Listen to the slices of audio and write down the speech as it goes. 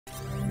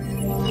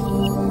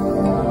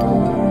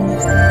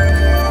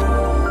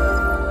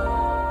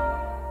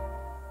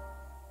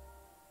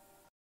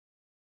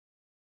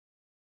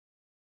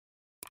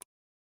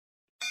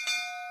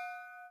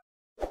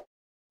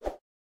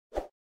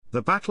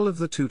The Battle of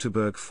the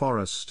Teutoburg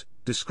Forest,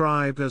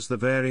 described as the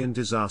Varian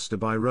Disaster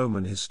by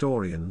Roman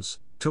historians,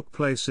 took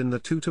place in the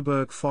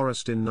Teutoburg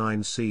Forest in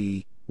 9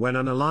 CE, when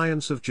an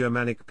alliance of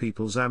Germanic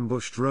peoples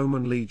ambushed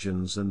Roman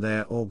legions and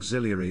their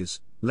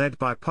auxiliaries, led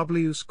by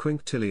Publius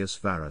Quinctilius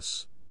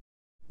Varus.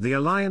 The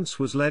alliance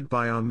was led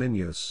by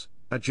Arminius,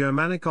 a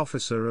Germanic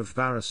officer of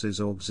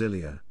Varus's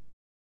auxilia.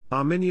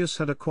 Arminius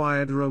had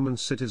acquired Roman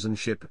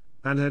citizenship,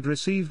 and had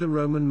received a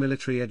Roman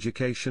military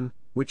education,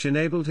 which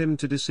enabled him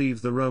to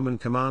deceive the Roman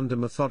commander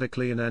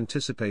methodically and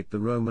anticipate the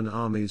Roman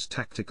army's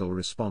tactical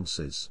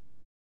responses.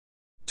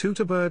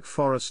 Teutoburg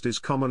Forest is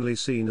commonly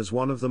seen as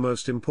one of the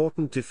most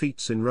important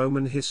defeats in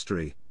Roman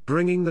history,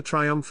 bringing the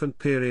triumphant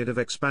period of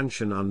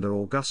expansion under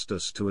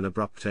Augustus to an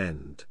abrupt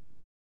end.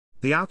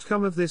 The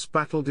outcome of this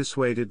battle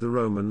dissuaded the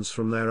Romans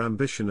from their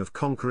ambition of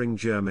conquering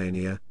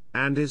Germania,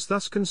 and is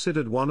thus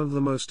considered one of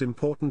the most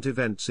important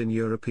events in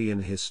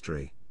European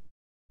history.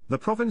 The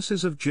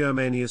provinces of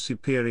Germania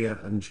Superior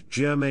and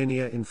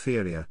Germania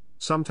Inferior,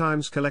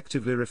 sometimes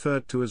collectively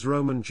referred to as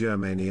Roman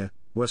Germania,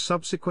 were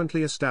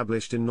subsequently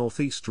established in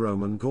northeast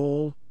Roman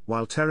Gaul,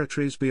 while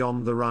territories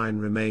beyond the Rhine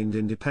remained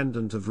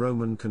independent of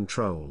Roman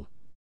control.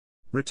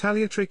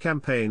 Retaliatory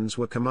campaigns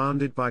were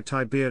commanded by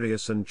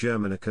Tiberius and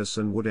Germanicus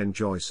and would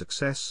enjoy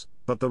success,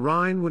 but the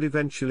Rhine would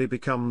eventually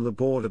become the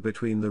border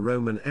between the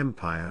Roman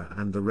Empire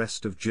and the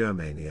rest of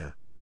Germania.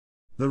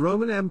 The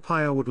Roman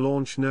Empire would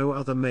launch no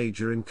other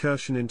major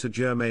incursion into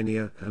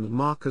Germania, and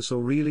Marcus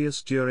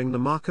Aurelius during the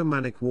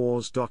Marcomannic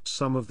Wars.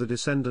 Some of the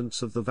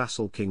descendants of the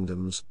vassal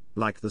kingdoms,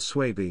 like the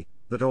Suebi,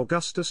 that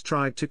Augustus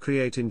tried to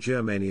create in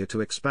Germania to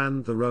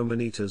expand the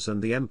Romanitas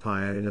and the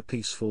empire in a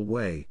peaceful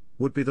way,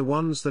 would be the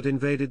ones that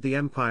invaded the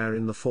empire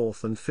in the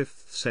 4th and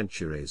 5th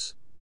centuries.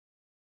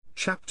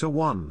 Chapter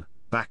 1,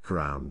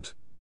 Background.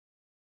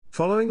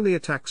 Following the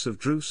attacks of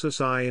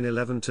Drusus I in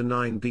 11 to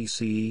 9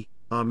 BCE,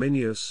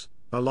 Arminius,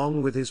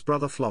 along with his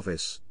brother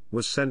Clovis,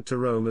 was sent to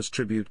Rome as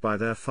tribute by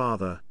their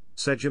father,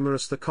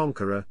 Segemerus the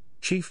Conqueror,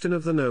 chieftain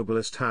of the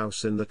noblest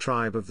house in the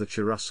tribe of the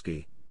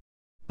Cherusci.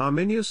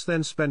 Arminius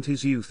then spent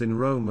his youth in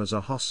Rome as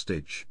a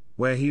hostage,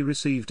 where he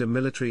received a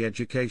military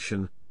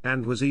education,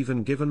 and was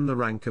even given the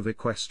rank of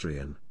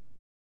equestrian.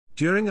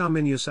 During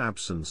Arminius'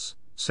 absence,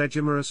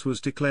 Segemerus was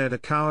declared a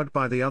coward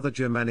by the other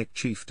Germanic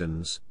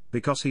chieftains,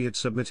 because he had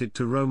submitted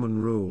to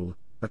Roman rule,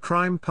 a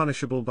crime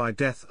punishable by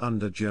death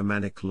under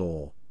Germanic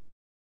law.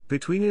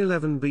 Between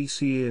 11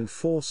 BCE and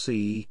 4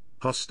 CE,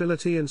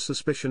 hostility and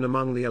suspicion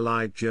among the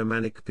allied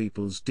Germanic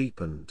peoples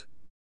deepened.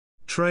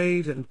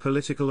 Trade and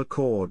political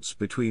accords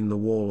between the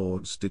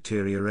warlords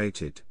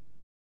deteriorated.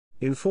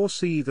 In 4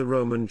 CE the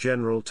Roman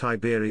general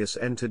Tiberius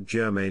entered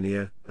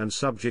Germania, and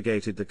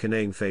subjugated the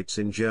Canaanephates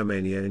in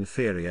Germania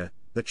Inferior,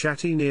 the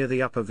Chatti near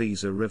the upper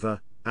Weser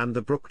River, and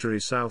the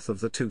Bructeri south of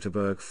the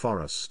Teutoburg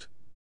Forest.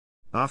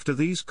 After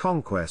these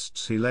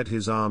conquests he led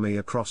his army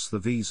across the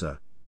Weser.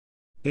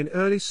 In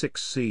early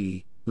 6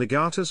 CE,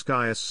 Legatus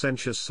Gaius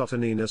Sentius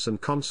Sotoninus and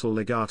consul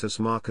Legatus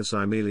Marcus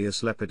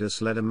Aemilius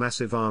Lepidus led a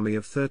massive army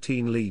of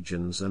 13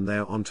 legions and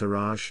their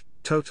entourage,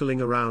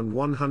 totaling around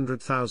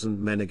 100,000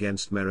 men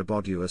against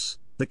Meribodius,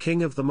 the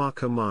king of the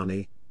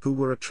Marcomanni, who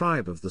were a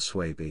tribe of the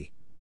Suebi.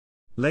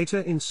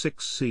 Later in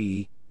 6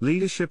 CE,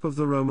 leadership of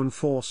the Roman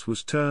force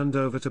was turned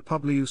over to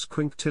Publius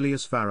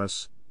Quinctilius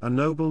Varus, a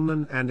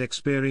nobleman and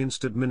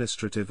experienced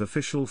administrative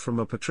official from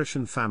a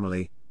patrician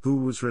family, who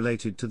was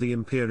related to the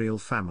imperial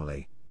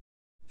family.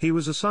 He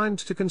was assigned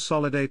to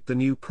consolidate the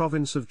new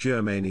province of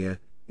Germania.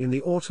 In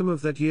the autumn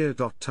of that year,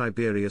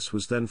 Tiberius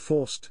was then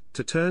forced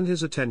to turn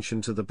his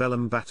attention to the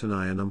Bellum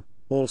Batanionum,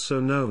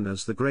 also known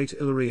as the Great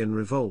Illyrian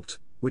Revolt,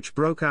 which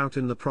broke out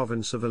in the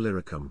province of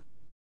Illyricum.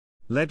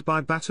 Led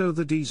by Bato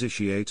the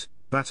Desitiate,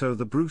 Bato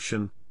the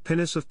Brutian,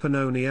 Pinus of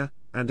Pannonia,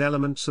 and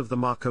elements of the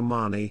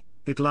Marcomanni,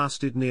 it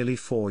lasted nearly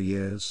 4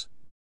 years.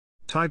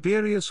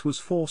 Tiberius was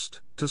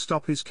forced to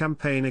stop his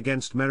campaign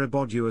against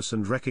Meribodius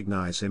and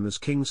recognize him as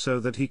king so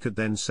that he could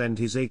then send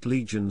his 8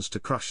 legions to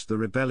crush the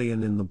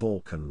rebellion in the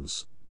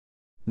Balkans.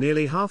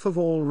 Nearly half of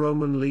all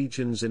Roman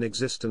legions in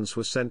existence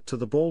were sent to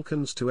the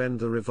Balkans to end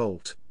the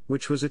revolt,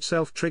 which was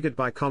itself triggered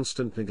by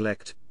constant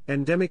neglect,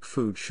 endemic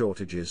food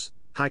shortages,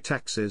 high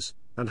taxes,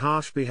 and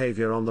harsh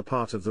behavior on the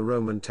part of the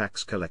Roman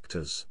tax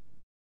collectors.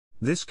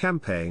 This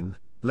campaign,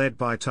 led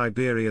by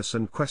Tiberius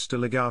and Quaestor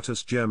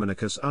Legatus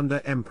Germanicus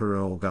under Emperor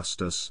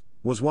Augustus,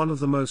 was one of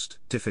the most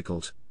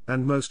difficult,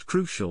 and most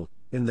crucial,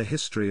 in the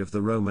history of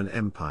the Roman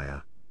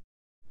Empire.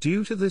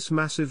 Due to this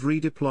massive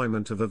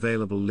redeployment of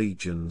available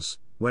legions,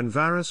 when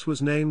Varus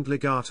was named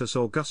Legatus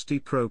Augusti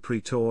pro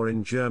praetor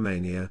in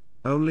Germania,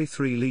 only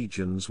 3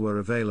 legions were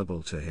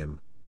available to him.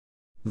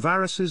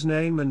 Varus's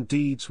name and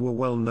deeds were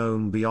well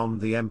known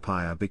beyond the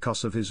empire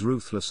because of his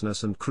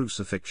ruthlessness and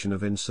crucifixion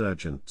of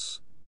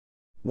insurgents.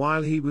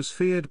 While he was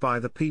feared by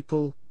the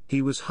people,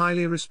 he was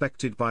highly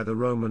respected by the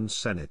Roman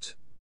Senate.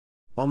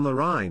 On the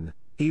Rhine,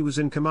 he was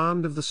in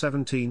command of the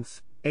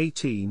 17th,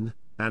 18,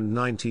 and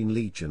 19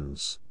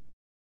 legions.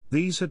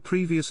 These had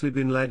previously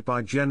been led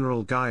by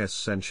General Gaius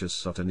Sentius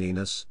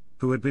Sotoninus,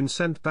 who had been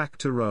sent back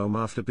to Rome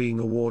after being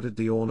awarded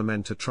the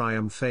Ornamenta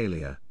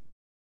Triumphalia.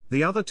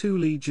 The other two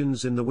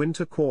legions in the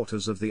winter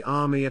quarters of the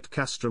army at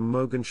Castrum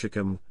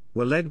Mogontiacum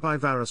were led by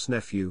Varus'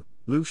 nephew,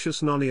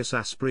 Lucius Nonius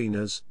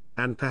Asprenas,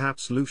 and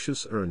perhaps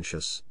Lucius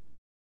Urentius.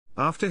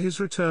 After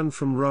his return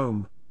from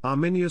Rome,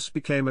 Arminius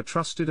became a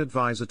trusted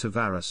advisor to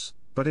Varus,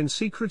 but in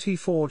secret he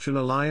forged an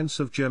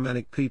alliance of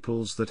Germanic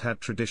peoples that had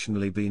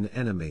traditionally been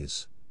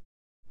enemies.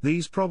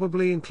 These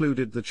probably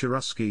included the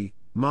Cherusci,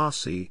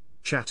 Marsi,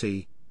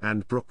 Chatti,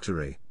 and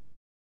Bructeri.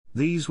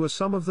 These were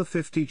some of the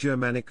 50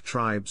 Germanic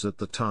tribes at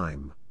the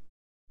time.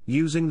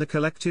 Using the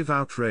collective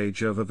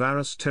outrage over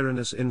Varus'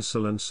 tyrannous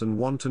insolence and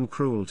wanton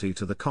cruelty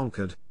to the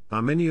conquered,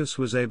 Arminius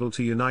was able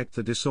to unite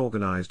the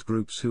disorganized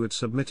groups who had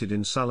submitted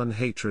in sullen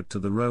hatred to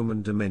the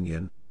Roman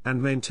dominion,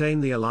 and maintain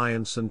the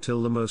alliance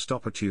until the most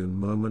opportune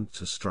moment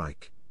to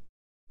strike.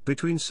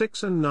 Between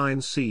 6 and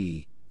 9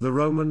 CE, the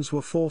Romans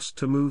were forced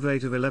to move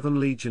 8 of 11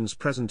 legions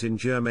present in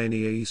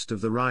Germania east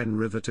of the Rhine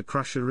River to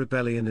crush a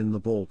rebellion in the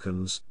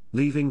Balkans,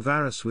 leaving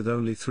Varus with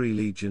only 3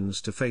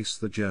 legions to face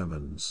the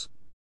Germans.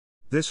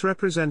 This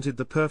represented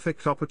the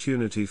perfect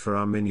opportunity for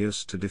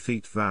Arminius to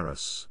defeat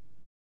Varus.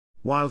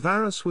 While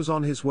Varus was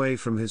on his way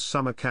from his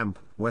summer camp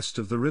west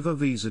of the river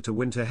Weser to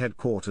winter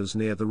headquarters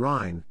near the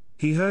Rhine,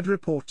 he heard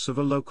reports of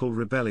a local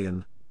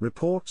rebellion,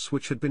 reports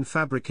which had been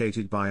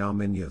fabricated by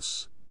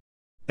Arminius.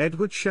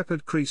 Edward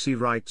Shepherd Creasy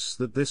writes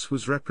that this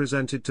was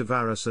represented to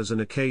Varus as an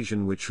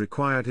occasion which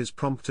required his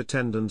prompt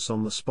attendance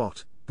on the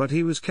spot, but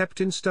he was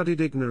kept in studied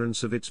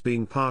ignorance of its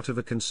being part of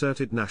a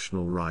concerted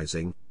national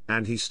rising,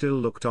 and he still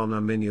looked on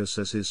Arminius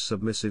as his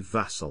submissive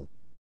vassal.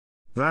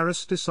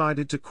 Varus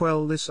decided to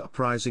quell this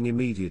uprising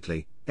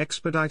immediately,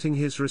 expediting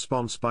his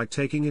response by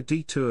taking a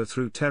detour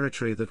through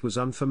territory that was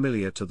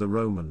unfamiliar to the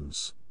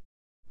Romans.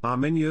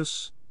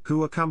 Arminius,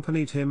 who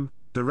accompanied him,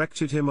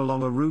 directed him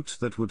along a route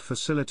that would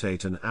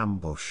facilitate an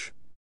ambush.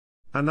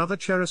 Another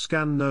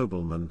Cheruscan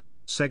nobleman,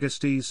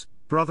 Segestes,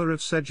 brother of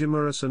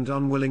Segimurus and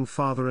unwilling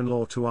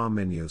father-in-law to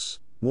Arminius,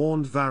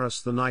 warned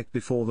Varus the night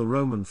before the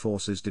Roman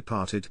forces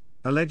departed,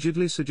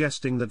 allegedly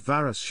suggesting that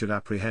Varus should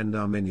apprehend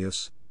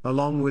Arminius,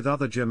 along with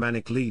other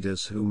Germanic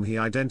leaders whom he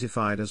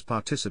identified as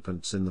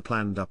participants in the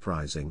planned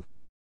uprising.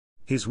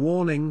 His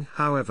warning,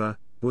 however,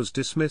 was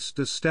dismissed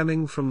as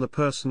stemming from the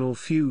personal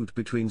feud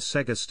between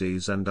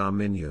Segestes and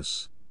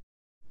Arminius.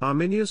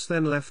 Arminius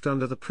then left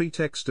under the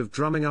pretext of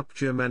drumming up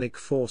Germanic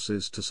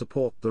forces to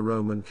support the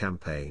Roman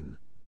campaign.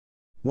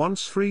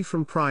 Once free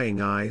from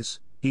prying eyes,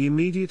 he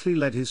immediately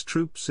led his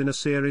troops in a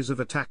series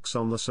of attacks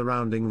on the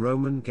surrounding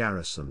Roman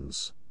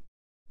garrisons.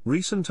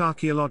 Recent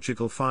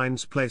archaeological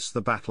finds place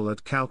the battle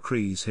at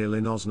Calcrees Hill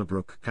in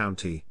Osnabrück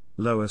County,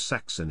 Lower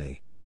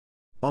Saxony.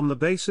 On the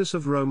basis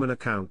of Roman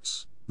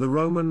accounts, the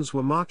Romans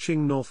were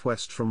marching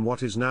northwest from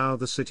what is now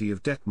the city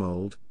of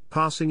Detmold,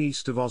 passing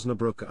east of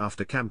Osnabrück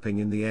after camping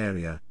in the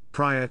area,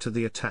 prior to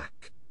the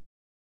attack.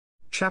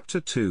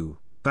 Chapter 2,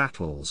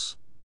 Battles.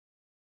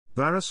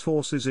 Varus'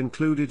 forces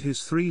included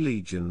his 3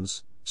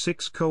 legions,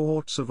 6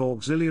 cohorts of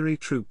auxiliary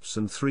troops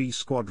and 3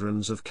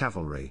 squadrons of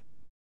cavalry.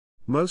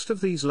 Most of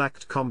these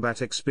lacked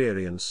combat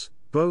experience,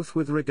 both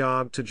with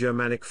regard to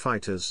Germanic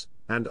fighters,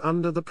 and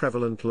under the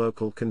prevalent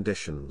local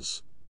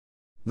conditions.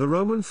 The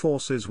Roman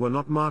forces were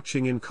not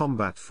marching in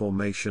combat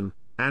formation,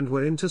 and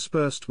were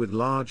interspersed with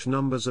large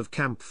numbers of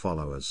camp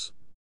followers.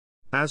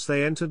 As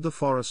they entered the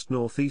forest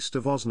northeast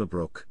of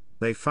Osnabrück,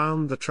 they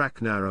found the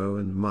track narrow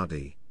and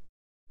muddy.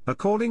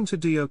 According to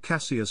Dio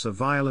Cassius, a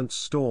violent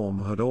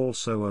storm had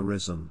also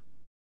arisen.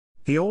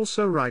 He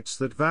also writes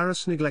that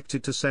Varus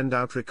neglected to send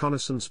out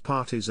reconnaissance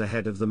parties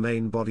ahead of the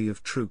main body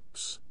of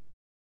troops.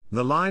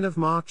 The line of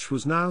march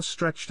was now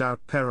stretched out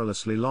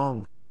perilously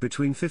long,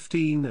 between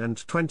 15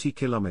 and 20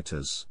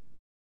 kilometers.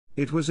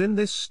 It was in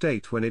this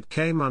state when it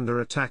came under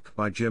attack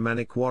by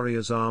Germanic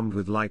warriors armed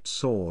with light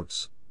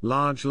swords,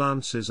 large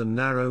lances and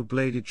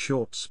narrow-bladed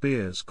short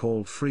spears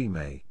called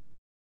frimae.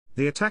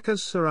 The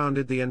attackers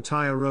surrounded the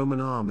entire Roman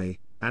army,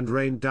 and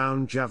rained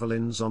down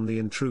javelins on the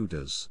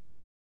intruders.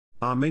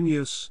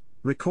 Arminius,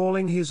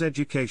 recalling his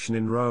education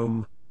in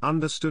Rome,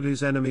 understood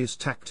his enemy's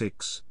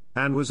tactics,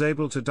 and was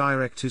able to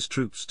direct his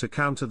troops to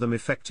counter them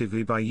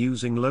effectively by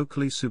using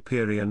locally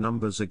superior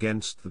numbers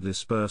against the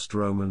dispersed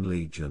Roman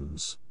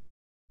legions.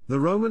 The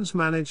Romans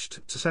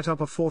managed to set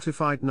up a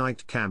fortified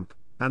night camp,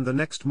 and the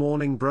next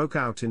morning broke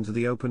out into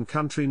the open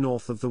country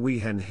north of the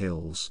Wehen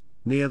Hills,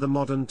 near the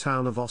modern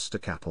town of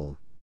Osterkappel.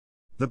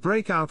 The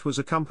breakout was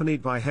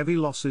accompanied by heavy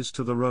losses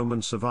to the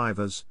Roman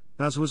survivors,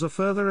 as was a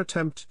further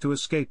attempt to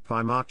escape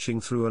by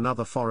marching through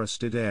another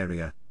forested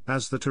area,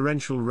 as the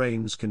torrential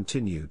rains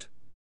continued.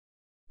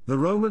 The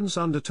Romans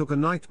undertook a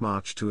night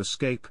march to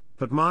escape,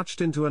 but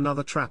marched into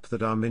another trap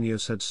that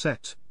Arminius had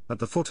set, at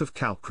the foot of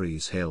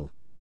Calcrees Hill.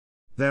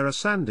 There a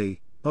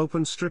sandy,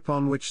 open strip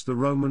on which the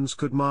Romans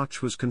could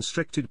march was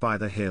constricted by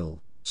the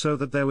hill, so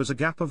that there was a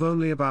gap of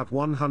only about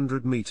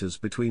 100 meters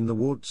between the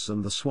woods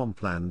and the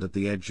swampland at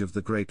the edge of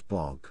the great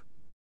bog.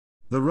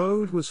 The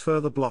road was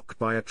further blocked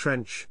by a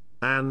trench,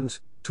 and,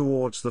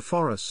 towards the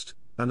forest,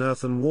 an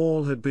earthen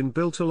wall had been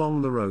built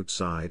along the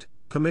roadside,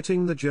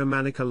 permitting the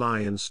Germanic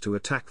alliance to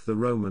attack the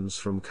Romans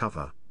from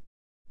cover.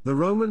 The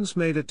Romans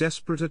made a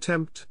desperate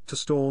attempt to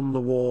storm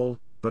the wall,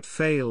 but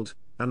failed,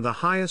 and the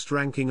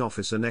highest-ranking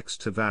officer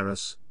next to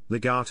Varus,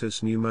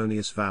 Legatus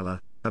Pneumonius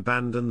Valor,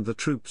 abandoned the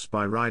troops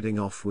by riding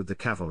off with the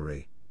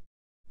cavalry.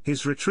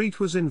 His retreat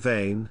was in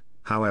vain,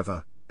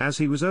 however, as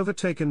he was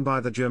overtaken by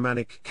the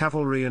Germanic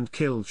cavalry and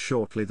killed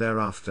shortly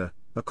thereafter,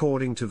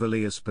 according to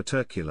Velleius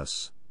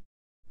Paterculus.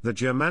 The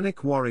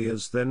Germanic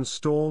warriors then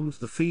stormed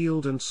the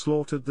field and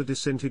slaughtered the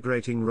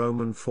disintegrating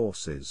Roman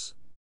forces.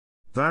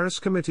 Varus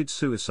committed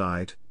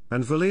suicide,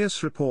 and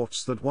Velleius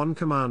reports that one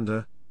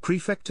commander,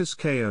 Praefectus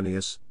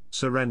Caeonius,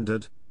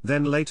 surrendered,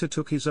 then later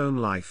took his own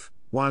life,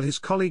 while his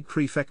colleague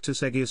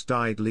Praefectus Aegius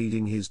died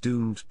leading his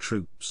doomed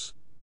troops.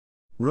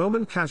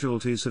 Roman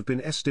casualties have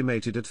been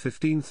estimated at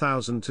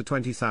 15,000 to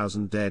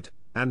 20,000 dead,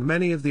 and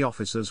many of the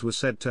officers were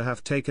said to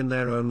have taken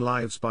their own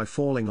lives by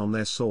falling on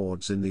their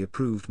swords in the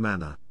approved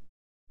manner.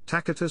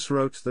 Tacitus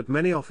wrote that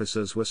many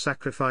officers were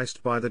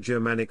sacrificed by the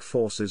Germanic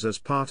forces as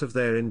part of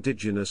their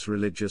indigenous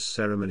religious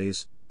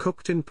ceremonies,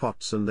 cooked in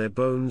pots and their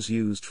bones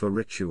used for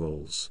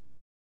rituals.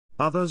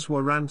 Others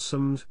were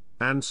ransomed,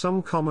 and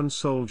some common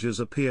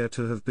soldiers appear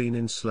to have been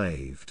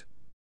enslaved.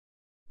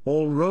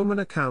 All Roman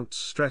accounts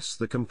stress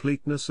the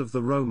completeness of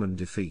the Roman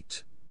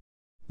defeat.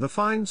 The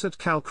finds at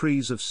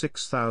Calcres of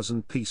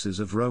 6,000 pieces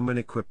of Roman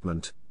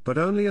equipment, but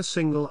only a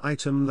single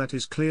item that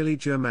is clearly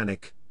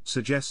Germanic,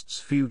 suggests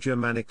few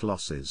Germanic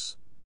losses.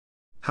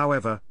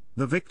 However,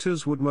 the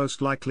victors would most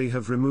likely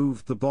have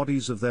removed the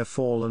bodies of their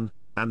fallen,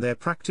 and their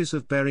practice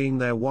of burying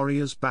their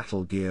warriors'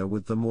 battle gear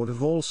with them would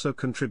have also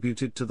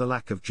contributed to the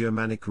lack of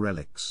Germanic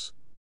relics.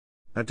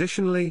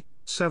 Additionally,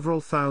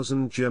 several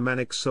thousand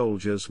Germanic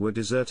soldiers were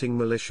deserting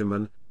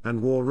militiamen,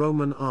 and wore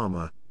Roman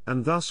armor,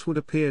 and thus would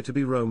appear to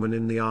be Roman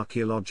in the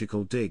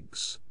archaeological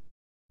digs.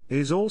 It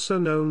is also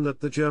known that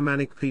the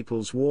Germanic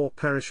peoples wore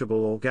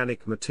perishable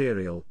organic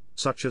material,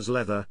 such as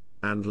leather,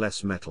 and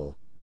less metal.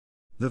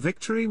 The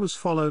victory was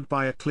followed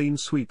by a clean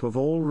sweep of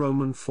all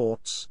Roman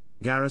forts,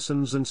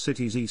 garrisons and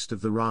cities east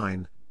of the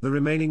Rhine. The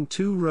remaining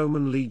 2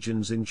 Roman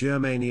legions in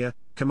Germania,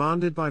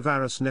 commanded by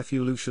Varus'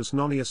 nephew Lucius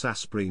Nonius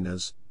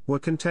Asprenas, were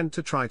content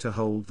to try to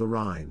hold the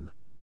Rhine.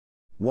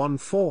 One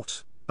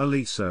fort,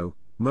 Aliso,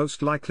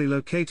 most likely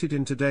located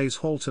in today's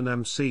Halton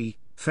am See,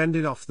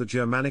 fended off the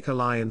Germanic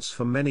alliance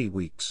for many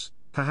weeks,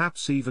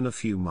 perhaps even a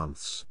few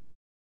months.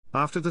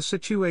 After the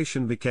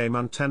situation became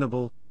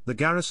untenable, the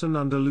garrison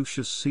under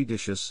Lucius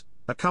Caedicius,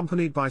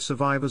 accompanied by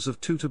survivors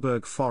of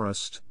Teutoburg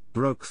Forest,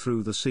 broke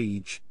through the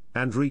siege,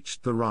 and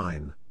reached the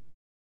Rhine.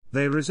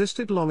 They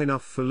resisted long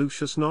enough for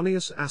Lucius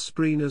Nonius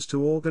Asprenas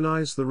to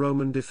organize the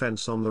Roman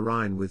defense on the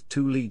Rhine with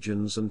 2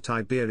 legions and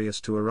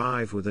Tiberius to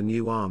arrive with a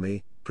new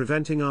army,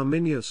 preventing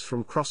Arminius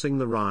from crossing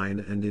the Rhine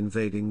and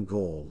invading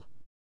Gaul.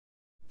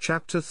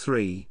 Chapter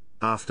 3,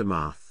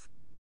 Aftermath.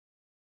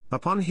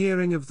 Upon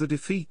hearing of the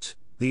defeat,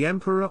 the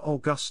Emperor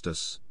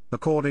Augustus,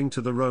 according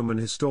to the Roman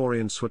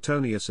historian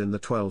Suetonius in the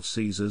 12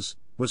 Caesars,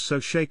 was so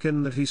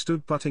shaken that he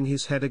stood butting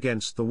his head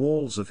against the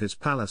walls of his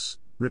palace,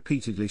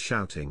 repeatedly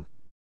shouting,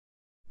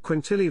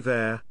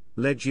 Quintiliver,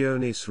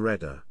 Legionis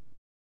Reda.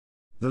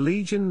 The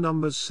legion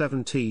numbers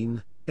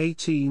 17,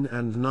 18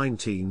 and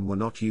 19 were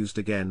not used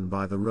again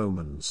by the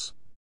Romans.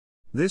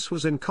 This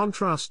was in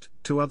contrast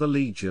to other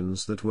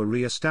legions that were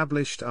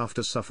re-established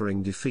after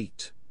suffering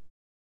defeat.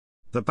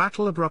 The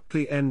battle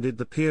abruptly ended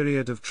the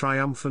period of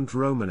triumphant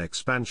Roman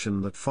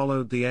expansion that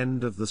followed the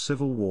end of the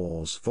civil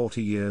wars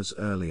 40 years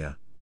earlier.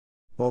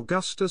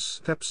 Augustus'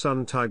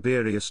 stepson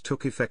Tiberius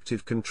took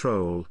effective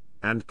control,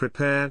 and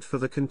prepared for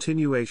the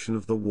continuation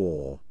of the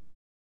war.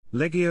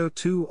 Legio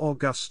II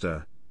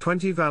Augusta,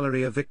 20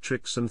 Valeria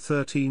Victrix and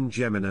 13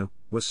 Gemina,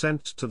 were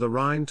sent to the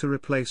Rhine to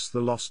replace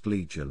the lost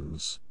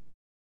legions.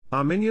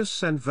 Arminius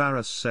sent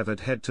Varus'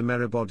 severed head to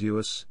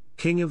Meribodius,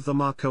 king of the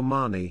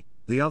Marcomanni,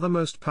 the other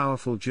most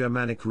powerful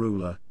Germanic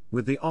ruler,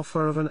 with the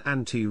offer of an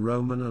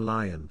anti-Roman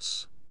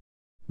alliance.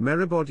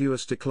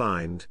 Meribodius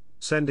declined,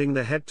 sending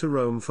the head to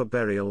Rome for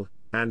burial,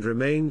 and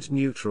remained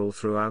neutral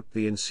throughout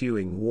the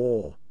ensuing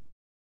war.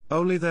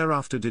 Only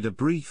thereafter did a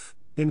brief,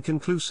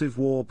 inconclusive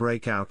war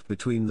break out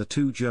between the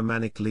 2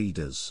 Germanic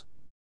leaders.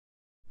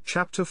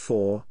 Chapter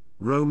 4,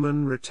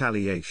 Roman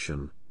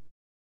Retaliation.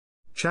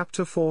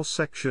 Chapter 4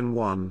 Section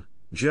 1,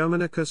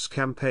 Germanicus'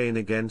 Campaign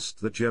against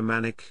the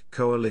Germanic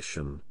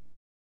Coalition.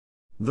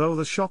 Though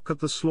the shock at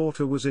the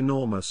slaughter was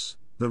enormous,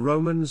 the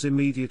Romans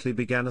immediately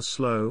began a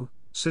slow,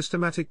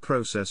 systematic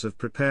process of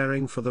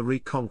preparing for the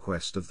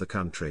reconquest of the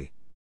country.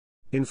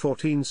 In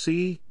 14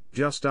 CE,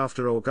 just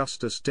after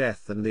Augustus'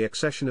 death and the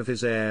accession of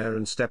his heir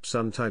and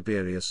stepson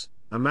Tiberius,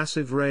 a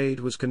massive raid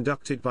was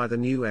conducted by the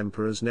new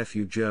emperor's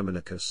nephew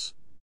Germanicus.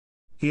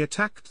 He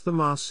attacked the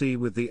Marsi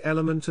with the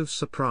element of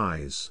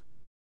surprise.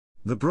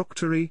 The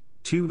Bructeri,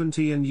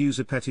 Tubanti and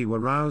Usipetti were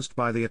roused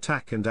by the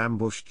attack and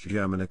ambushed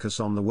Germanicus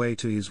on the way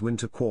to his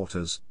winter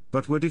quarters,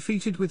 but were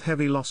defeated with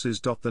heavy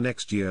losses. The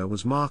next year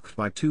was marked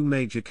by 2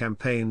 major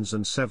campaigns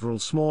and several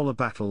smaller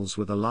battles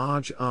with a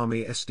large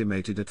army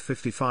estimated at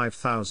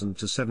 55,000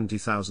 to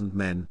 70,000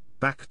 men,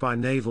 backed by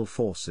naval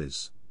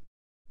forces.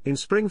 In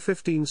spring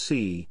 15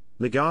 CE,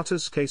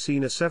 Legatus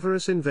Caecina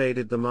Severus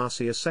invaded the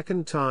Marsi a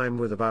second time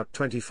with about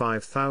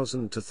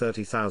 25,000 to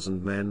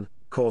 30,000 men,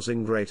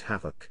 causing great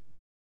havoc.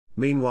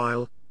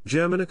 Meanwhile,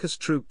 Germanicus'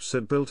 troops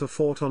had built a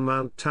fort on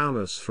Mount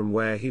Taunus from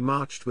where he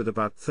marched with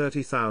about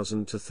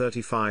 30,000 to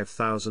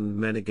 35,000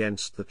 men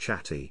against the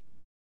Chatti.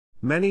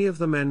 Many of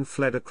the men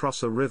fled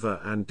across a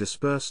river and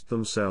dispersed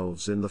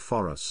themselves in the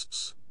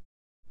forests.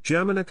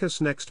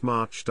 Germanicus next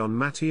marched on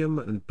Mattium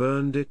and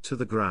burned it to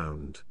the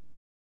ground.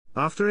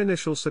 After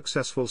initial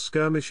successful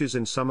skirmishes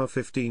in summer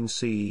 15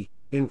 CE,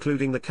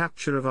 including the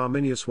capture of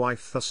Arminius'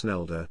 wife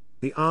Thusnelda,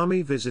 the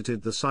army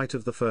visited the site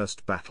of the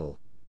first battle.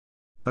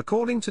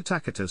 According to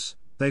Tacitus,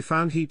 they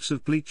found heaps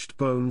of bleached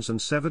bones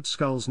and severed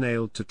skulls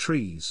nailed to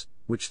trees,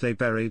 which they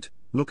buried,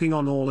 looking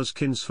on all as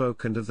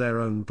kinsfolk and of their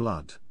own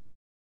blood.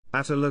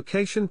 At a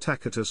location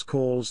Tacitus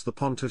calls the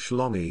Pontus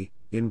Longi,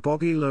 in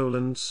boggy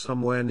lowlands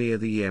somewhere near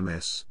the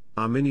Ems,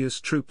 Arminius'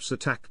 troops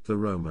attacked the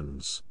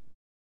Romans.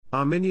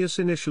 Arminius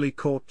initially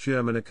caught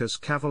Germanicus'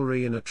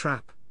 cavalry in a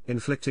trap,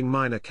 inflicting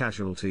minor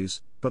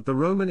casualties, but the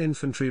Roman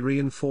infantry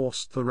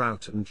reinforced the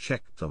rout and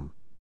checked them.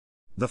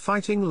 The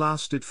fighting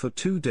lasted for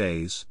 2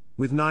 days,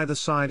 with neither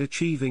side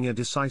achieving a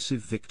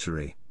decisive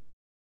victory.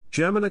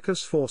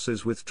 Germanicus'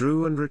 forces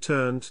withdrew and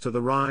returned to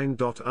the Rhine.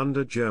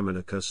 Under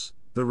Germanicus,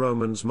 the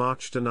Romans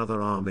marched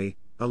another army,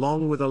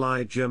 along with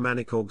allied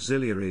Germanic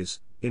auxiliaries,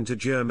 into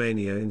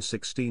Germania in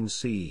 16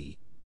 CE.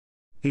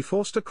 He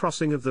forced a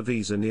crossing of the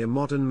Weser near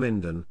modern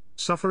Minden,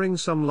 suffering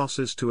some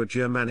losses to a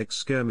Germanic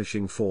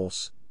skirmishing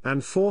force,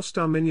 and forced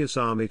Arminius'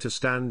 army to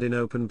stand in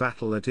open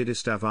battle at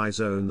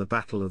Idistavazo in the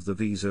Battle of the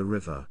Weser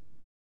River.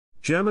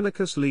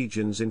 Germanicus'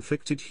 legions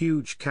inflicted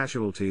huge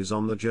casualties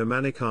on the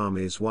Germanic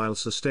armies while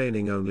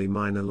sustaining only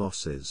minor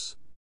losses.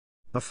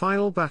 A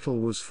final battle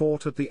was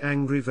fought at the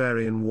angry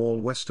Varian Wall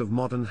west of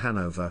modern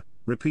Hanover,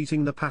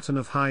 repeating the pattern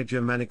of high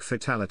Germanic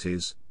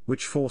fatalities,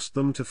 which forced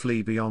them to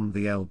flee beyond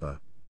the Elbe.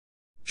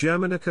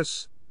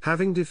 Germanicus,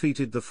 having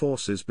defeated the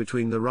forces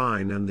between the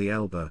Rhine and the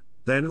Elbe,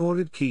 then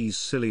ordered Caius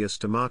Silius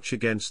to march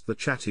against the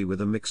Chatti with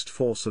a mixed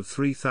force of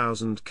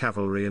 3,000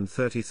 cavalry and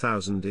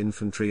 30,000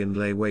 infantry and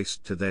lay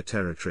waste to their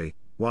territory,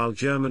 while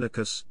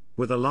Germanicus,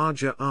 with a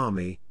larger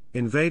army,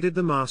 invaded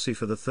the Marsi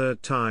for the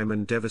third time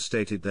and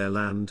devastated their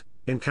land,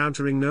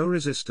 encountering no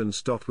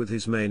resistance. With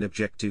his main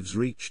objectives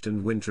reached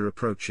and winter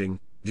approaching,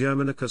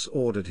 Germanicus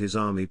ordered his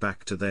army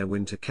back to their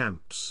winter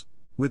camps,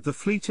 with the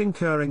fleet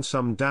incurring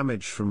some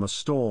damage from a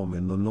storm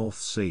in the North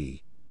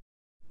Sea.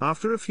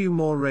 After a few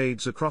more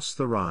raids across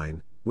the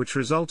Rhine, which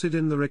resulted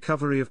in the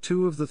recovery of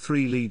 2 of the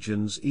 3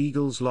 legions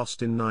Eagles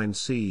lost in 9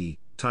 CE,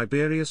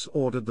 Tiberius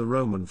ordered the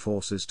Roman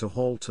forces to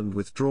halt and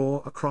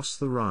withdraw across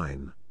the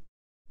Rhine.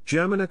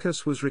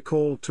 Germanicus was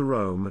recalled to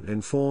Rome and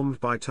informed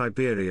by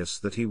Tiberius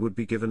that he would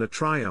be given a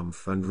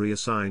triumph and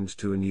reassigned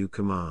to a new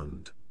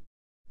command.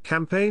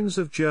 Campaigns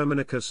of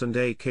Germanicus and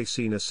A.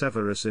 Caecina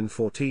Severus in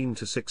 14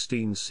 to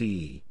 16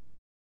 CE.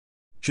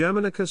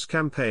 Germanicus'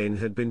 campaign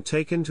had been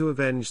taken to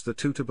avenge the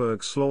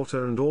Teutoburg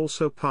slaughter and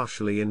also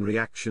partially in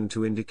reaction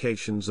to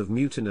indications of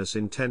mutinous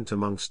intent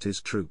amongst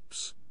his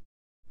troops.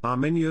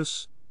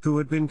 Arminius, who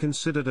had been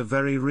considered a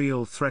very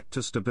real threat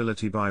to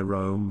stability by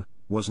Rome,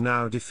 was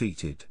now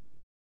defeated.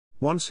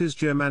 Once his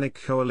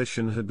Germanic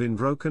coalition had been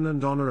broken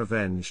and honor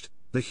avenged,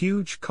 the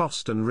huge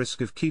cost and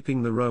risk of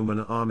keeping the Roman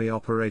army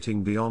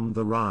operating beyond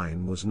the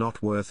Rhine was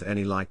not worth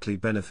any likely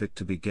benefit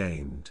to be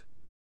gained.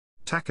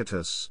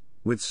 Tacitus,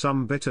 with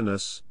some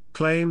bitterness,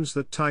 claims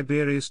that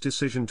Tiberius'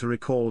 decision to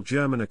recall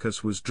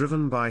Germanicus was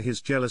driven by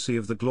his jealousy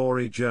of the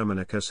glory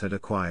Germanicus had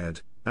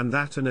acquired, and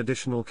that an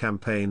additional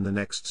campaign the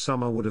next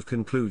summer would have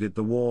concluded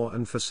the war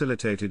and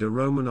facilitated a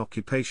Roman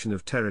occupation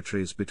of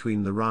territories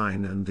between the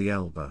Rhine and the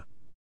Elbe.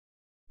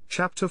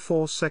 Chapter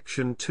 4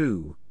 Section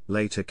 2,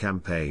 Later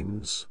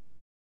Campaigns.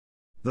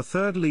 The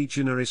third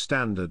legionary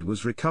standard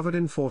was recovered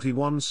in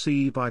 41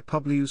 CE by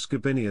Publius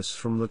Gabinius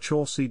from the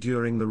Chauci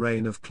during the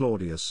reign of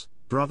Claudius,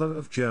 brother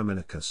of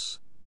Germanicus.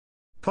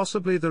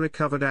 Possibly the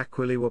recovered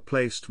aquili were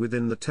placed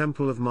within the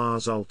Temple of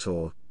Mars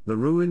Ultor, the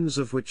ruins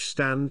of which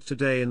stand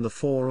today in the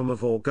Forum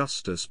of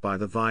Augustus by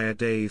the Via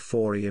dei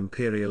Fori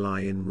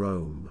Imperiali in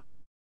Rome.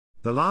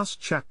 The last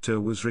chapter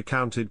was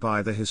recounted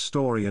by the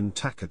historian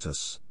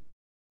Tacitus.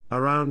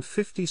 Around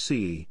 50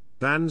 CE,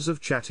 bands of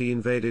Chatti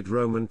invaded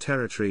Roman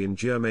territory in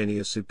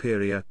Germania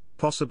Superior,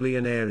 possibly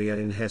an area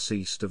in Hesse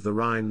east of the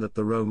Rhine that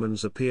the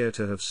Romans appear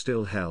to have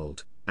still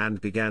held, and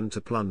began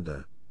to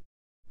plunder.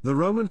 The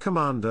Roman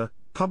commander,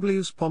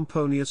 Publius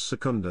Pomponius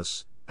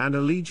Secundus, and a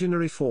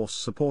legionary force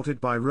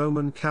supported by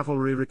Roman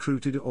cavalry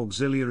recruited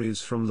auxiliaries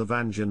from the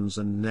Vangians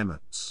and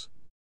Nemots.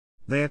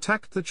 They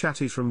attacked the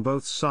Chatti from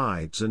both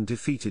sides and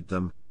defeated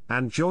them,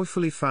 and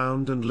joyfully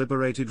found and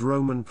liberated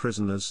Roman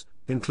prisoners,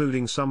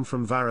 including some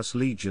from Varus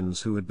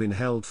legions who had been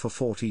held for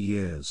 40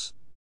 years.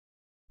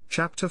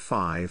 Chapter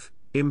 5,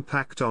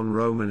 Impact on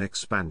Roman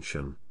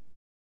Expansion.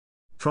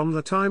 From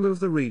the time of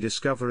the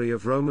rediscovery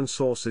of Roman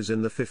sources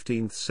in the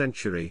 15th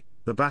century,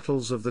 the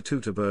battles of the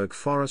Teutoburg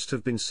Forest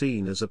have been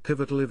seen as a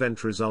pivotal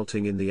event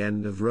resulting in the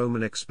end of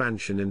Roman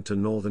expansion into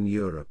northern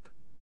Europe.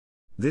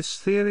 This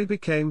theory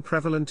became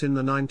prevalent in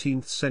the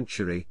 19th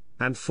century,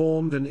 and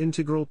formed an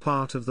integral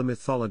part of the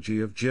mythology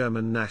of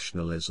German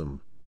nationalism.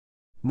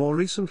 More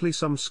recently,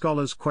 some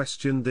scholars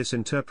questioned this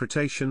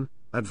interpretation,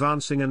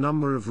 advancing a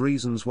number of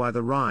reasons why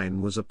the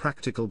Rhine was a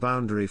practical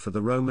boundary for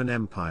the Roman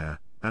Empire,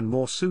 and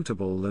more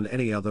suitable than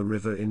any other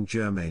river in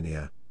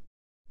Germania.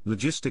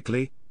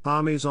 Logistically,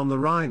 armies on the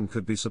Rhine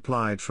could be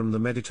supplied from the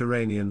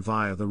Mediterranean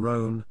via the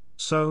Rhone,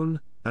 Saône,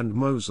 and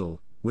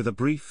Mosel, with a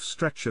brief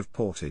stretch of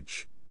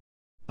portage.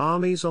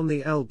 Armies on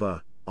the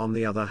Elbe, on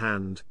the other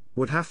hand,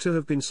 would have to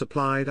have been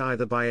supplied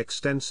either by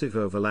extensive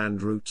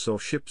overland routes or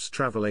ships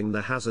traveling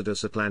the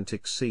hazardous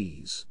Atlantic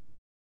seas.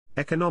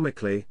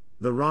 Economically,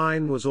 the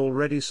Rhine was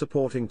already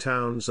supporting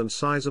towns and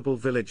sizable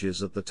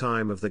villages at the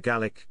time of the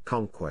Gallic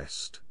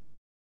conquest.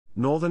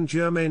 Northern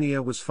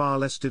Germania was far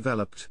less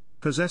developed,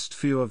 possessed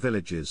fewer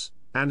villages,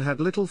 and had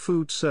little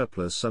food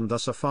surplus and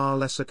thus a far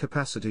lesser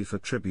capacity for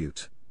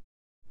tribute.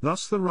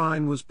 Thus the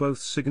Rhine was both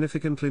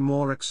significantly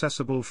more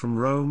accessible from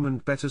Rome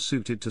and better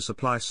suited to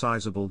supply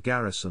sizable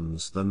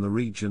garrisons than the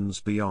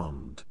regions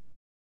beyond.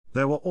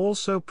 There were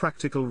also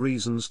practical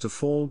reasons to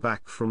fall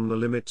back from the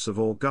limits of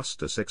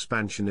Augustus'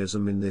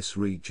 expansionism in this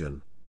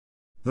region.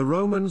 The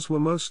Romans were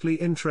mostly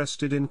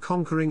interested in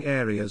conquering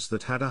areas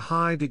that had a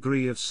high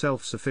degree of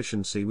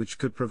self-sufficiency which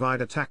could provide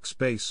a tax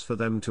base for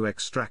them to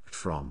extract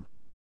from.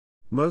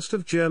 Most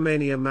of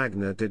Germania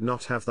Magna did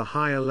not have the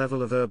higher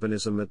level of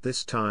urbanism at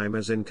this time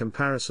as in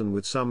comparison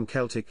with some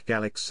Celtic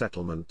Gallic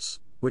settlements,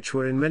 which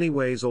were in many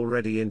ways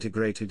already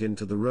integrated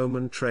into the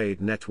Roman trade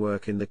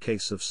network in the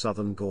case of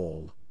southern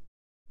Gaul.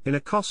 In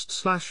a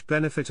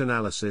cost/benefit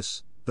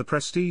analysis, the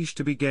prestige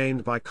to be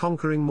gained by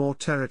conquering more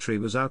territory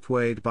was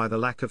outweighed by the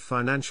lack of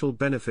financial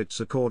benefits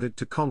accorded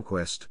to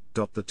conquest.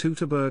 The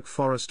Teutoburg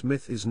Forest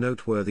myth is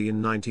noteworthy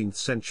in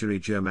 19th-century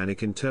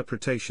Germanic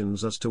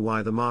interpretations as to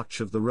why the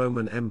march of the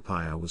Roman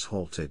Empire was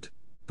halted.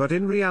 But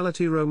in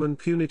reality Roman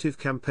punitive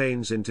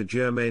campaigns into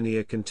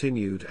Germania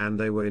continued, and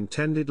they were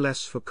intended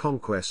less for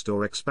conquest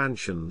or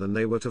expansion than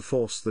they were to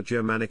force the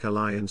Germanic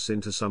alliance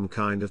into some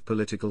kind of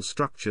political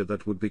structure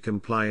that would be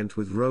compliant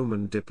with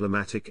Roman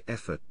diplomatic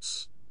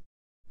efforts.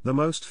 The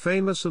most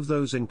famous of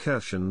those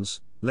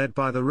incursions, led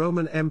by the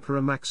Roman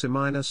Emperor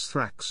Maximinus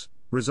Thrax,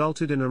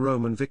 resulted in a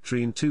Roman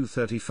victory in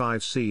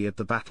 235 CE at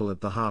the Battle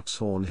of the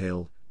Hartshorn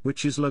Hill,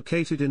 which is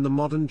located in the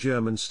modern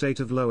German state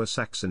of Lower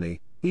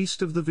Saxony,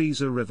 east of the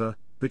Weser River,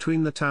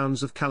 between the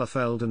towns of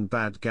Kallerfeld and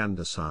Bad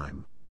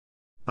Gandersheim.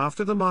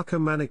 After the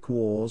Marcomannic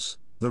Wars,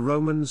 the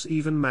Romans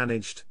even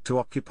managed to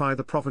occupy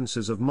the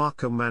provinces of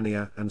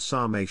Marcomania and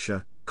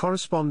Sarmatia,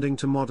 corresponding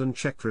to modern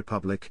Czech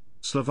Republic,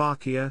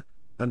 Slovakia,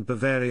 and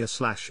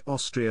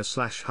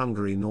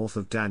Bavaria/Austria/Hungary north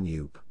of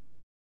Danube.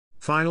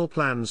 Final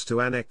plans to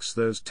annex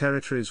those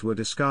territories were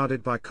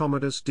discarded by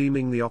Commodus,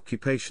 deeming the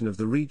occupation of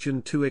the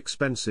region too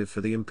expensive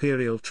for the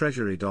imperial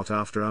treasury.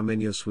 After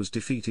Arminius was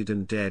defeated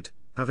and dead,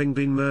 having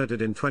been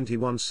murdered in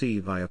 21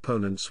 CE by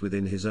opponents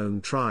within his own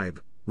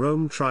tribe,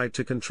 Rome tried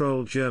to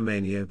control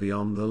Germania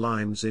beyond the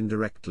Limes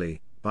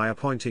indirectly, by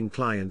appointing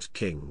client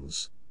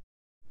kings.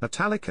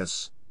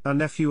 Italicus, a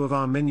nephew of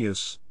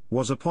Arminius,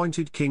 was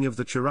appointed king of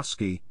the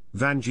Cherusci.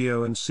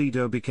 Vangio and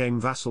Cedo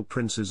became vassal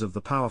princes of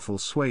the powerful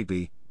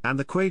Suebi, and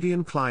the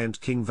Quadian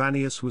client king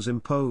Vannius was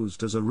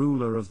imposed as a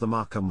ruler of the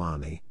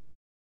Marcomanni.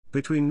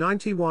 Between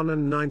 91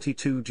 and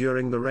 92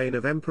 during the reign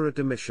of Emperor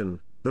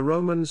Domitian, the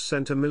Romans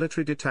sent a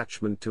military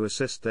detachment to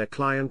assist their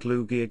client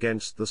Lugi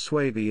against the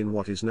Suebi in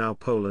what is now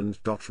Poland.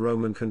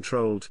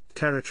 Roman-controlled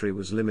territory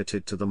was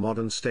limited to the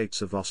modern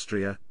states of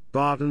Austria,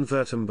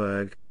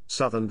 Baden-Württemberg,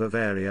 southern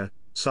Bavaria,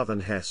 southern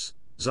Hesse,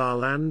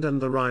 Saarland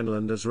and the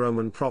Rhineland as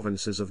Roman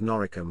provinces of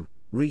Noricum,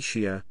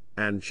 Rhaetia,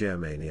 and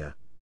Germania.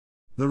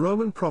 The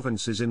Roman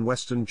provinces in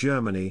western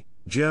Germany,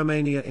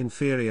 Germania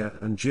Inferior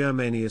and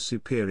Germania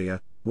Superior,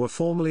 were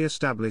formally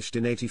established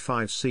in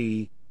 85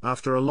 CE,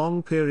 after a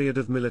long period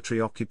of military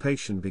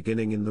occupation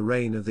beginning in the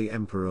reign of the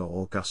Emperor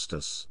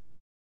Augustus.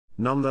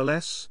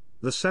 Nonetheless,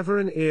 the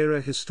Severan-era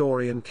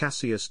historian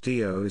Cassius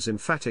Dio is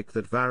emphatic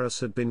that Varus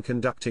had been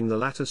conducting the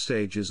latter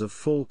stages of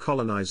full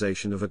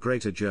colonization of a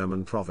greater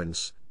German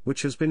province,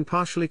 which has been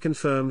partially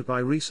confirmed by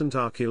recent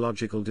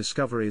archaeological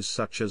discoveries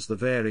such as the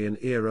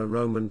Varian-era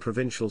Roman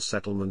provincial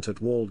settlement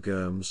at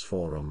Waldgurm's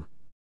Forum.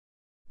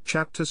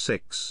 Chapter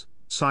 6,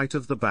 Site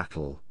of the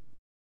Battle.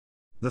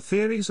 The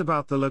theories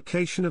about the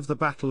location of the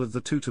Battle of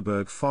the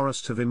Teutoburg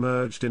Forest have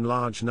emerged in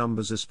large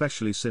numbers,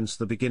 especially since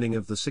the beginning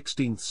of the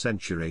 16th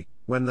century,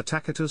 when the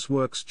Tacitus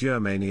works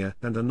Germania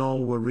and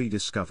Anole were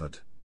rediscovered.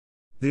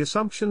 The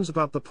assumptions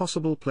about the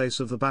possible place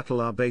of the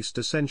battle are based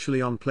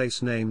essentially on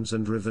place names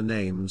and river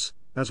names,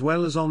 as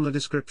well as on the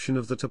description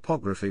of the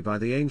topography by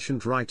the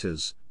ancient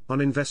writers, on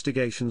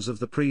investigations of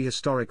the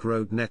prehistoric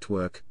road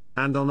network,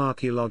 and on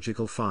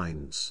archaeological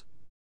finds.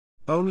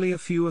 Only a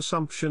few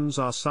assumptions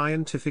are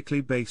scientifically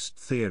based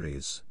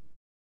theories.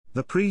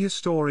 The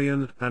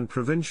prehistorian and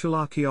provincial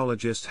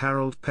archaeologist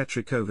Harold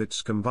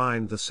Petrikovitz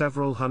combined the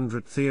several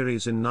hundred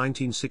theories in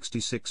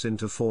 1966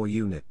 into 4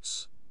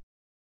 units.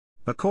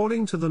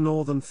 According to the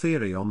northern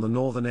theory, on the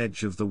northern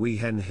edge of the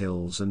Wehen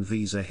Hills and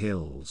Weser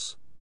Hills,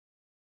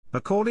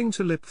 According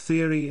to Lip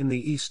theory, in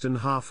the eastern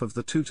half of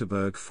the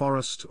Teutoburg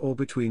Forest or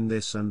between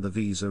this and the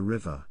Weser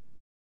River.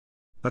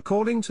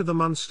 According to the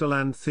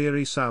Munsterland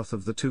theory, south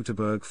of the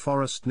Teutoburg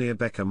Forest near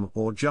Beckham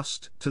or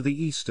just to the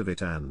east of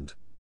it, and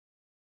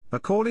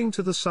according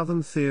to the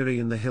southern theory,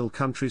 in the hill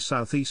country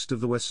southeast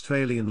of the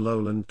Westphalian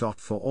lowland.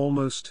 For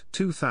almost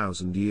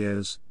 2,000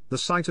 years, the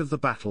site of the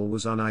battle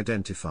was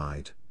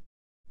unidentified.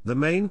 The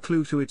main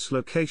clue to its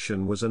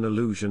location was an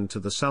allusion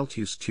to the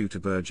Saltius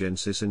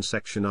Teutoburgensis in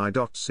section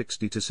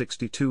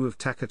I.60-62 of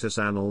Tacitus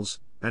Annals,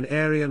 an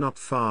area not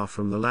far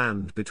from the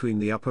land between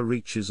the upper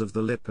reaches of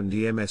the Lippe and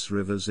Ems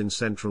rivers in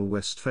central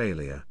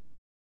Westphalia.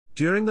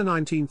 During the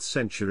 19th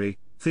century,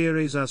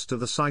 theories as to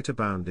the site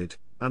abounded,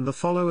 and the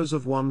followers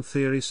of one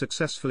theory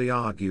successfully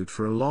argued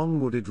for a long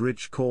wooded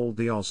ridge called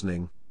the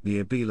Osning,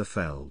 near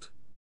Bielefeld.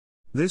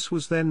 This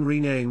was then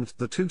renamed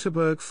the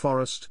Teutoburg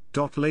Forest.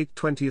 Late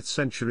 20th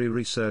century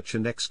research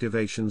and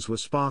excavations were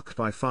sparked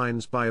by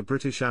finds by a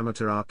British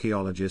amateur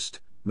archaeologist,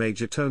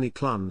 Major Tony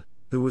Clun,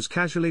 who was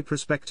casually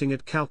prospecting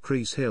at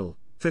Calcrease Hill,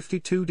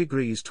 52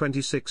 degrees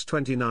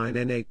 26'29"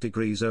 N 8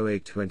 degrees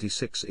 08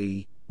 26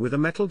 E, with a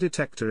metal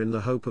detector in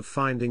the hope of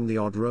finding the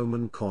odd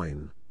Roman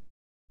coin.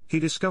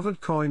 He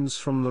discovered coins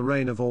from the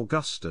reign of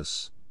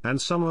Augustus,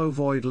 and some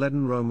ovoid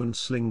leaden Roman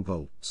sling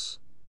bolts.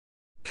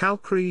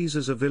 Calcrease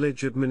is a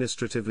village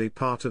administratively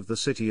part of the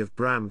city of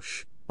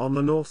Bramsch, on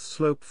the north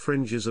slope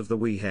fringes of the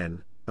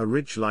Wehen, a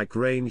ridge-like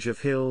range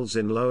of hills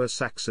in Lower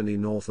Saxony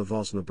north of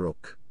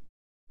Osnabrück.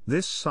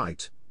 This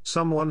site,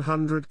 some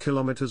 100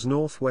 kilometers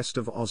northwest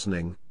of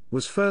Osning,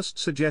 was first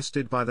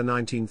suggested by the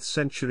 19th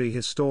century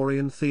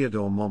historian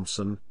Theodor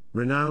Mommsen,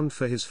 renowned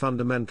for his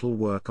fundamental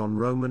work on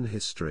Roman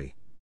history.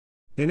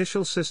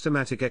 Initial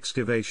systematic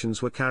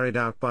excavations were carried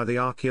out by the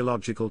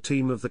archaeological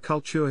team of the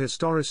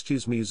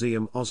Kulturhistorisches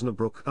Museum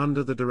Osnabrück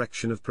under the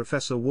direction of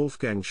Professor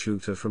Wolfgang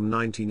Schutter from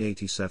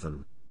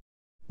 1987.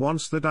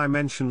 Once the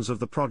dimensions of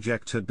the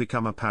project had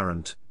become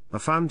apparent, a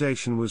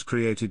foundation was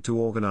created to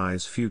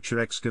organize future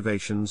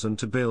excavations and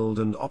to build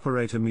and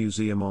operate a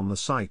museum on the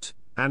site,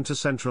 and to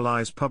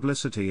centralize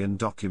publicity and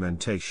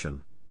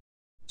documentation.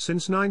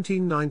 Since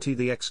 1990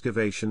 the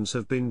excavations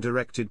have been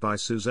directed by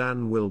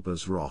Suzanne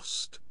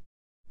Wilbers-Rost.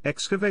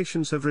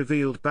 Excavations have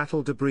revealed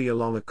battle debris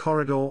along a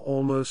corridor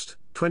almost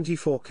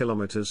 24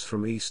 kilometers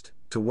from east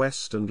to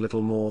west and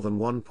little more than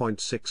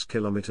 1.6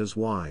 kilometers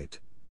wide.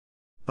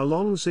 A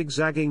long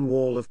zigzagging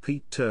wall of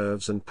peat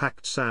turves and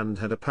packed sand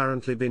had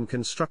apparently been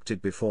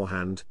constructed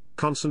beforehand.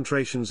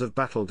 Concentrations of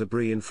battle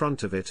debris in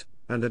front of it,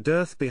 and a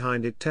dearth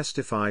behind it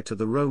testify to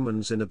the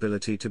Romans'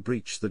 inability to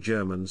breach the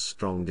Germans'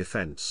 strong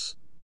defense.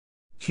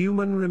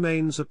 Human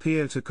remains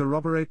appear to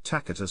corroborate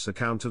Tacitus'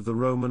 account of the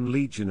Roman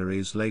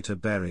legionaries' later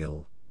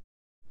burial.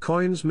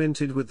 Coins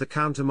minted with the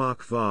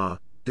countermark var,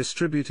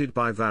 distributed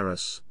by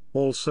Varus,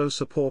 also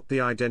support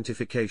the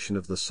identification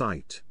of the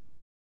site.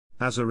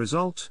 As a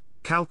result,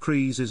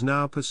 Calcrease is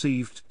now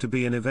perceived to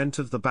be an event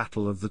of the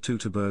Battle of the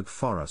Teutoburg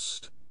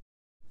Forest.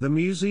 The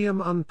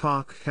museum and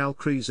park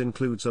Calcrease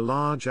includes a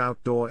large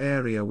outdoor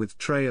area with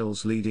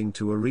trails leading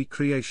to a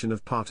recreation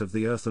of part of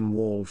the earthen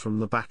wall from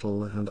the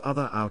battle and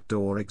other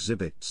outdoor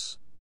exhibits.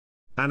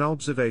 An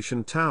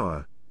observation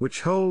tower,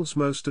 which holds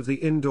most of the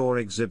indoor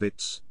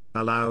exhibits,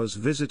 allows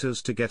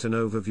visitors to get an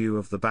overview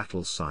of the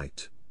battle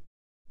site.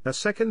 A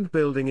second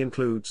building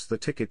includes the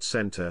ticket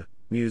center,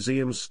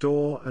 museum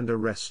store and a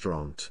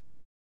restaurant.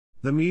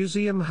 The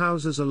museum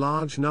houses a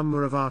large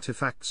number of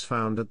artifacts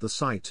found at the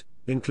site,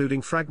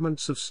 including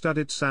fragments of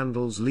studded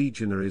sandals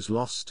legionaries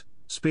lost,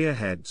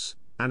 spearheads,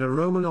 and a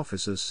Roman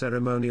officer's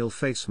ceremonial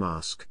face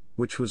mask,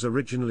 which was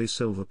originally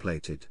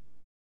silver-plated.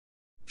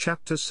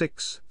 Chapter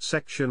 6,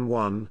 Section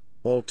 1,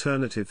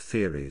 Alternative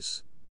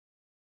Theories.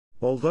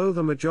 Although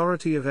the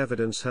majority of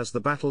evidence has the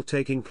battle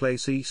taking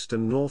place east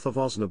and north of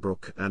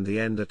Osnabrück and the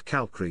end at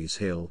Calcrease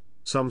Hill,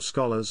 some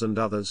scholars and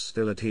others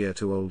still adhere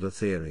to older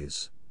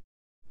theories.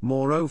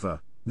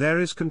 Moreover, there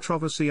is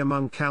controversy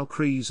among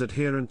Calcrease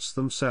adherents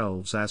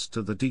themselves as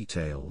to the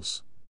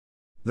details.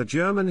 The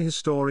German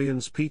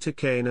historians Peter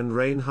Kane and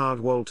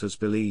Reinhard Wolters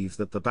believe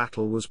that the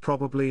battle was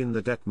probably in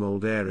the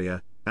Detmold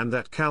area, and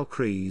that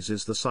Calcrease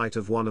is the site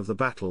of one of the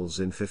battles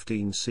in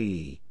 15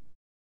 CE.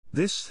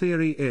 This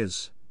theory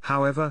is,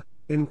 however,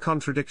 in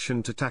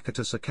contradiction to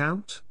Tacitus'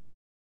 account.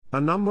 A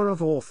number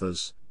of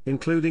authors,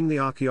 including the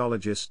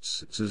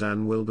archaeologists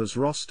Suzanne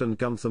Wilbers-Rost and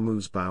Gunther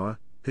Musbauer,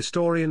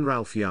 historian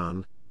Ralph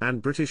Jahn,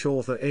 and British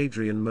author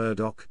Adrian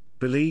Murdoch,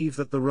 believe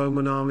that the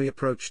Roman army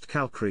approached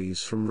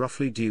Calcrease from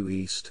roughly due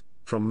east,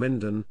 from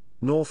Minden,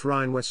 North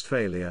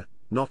Rhine-Westphalia,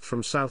 not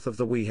from south of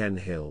the Wehen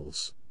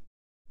Hills.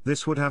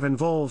 This would have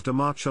involved a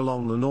march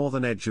along the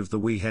northern edge of the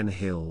Wehen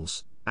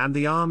Hills, and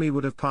the army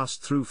would have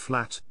passed through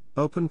flat,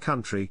 open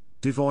country,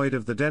 devoid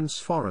of the dense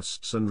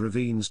forests and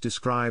ravines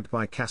described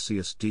by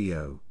Cassius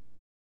Dio.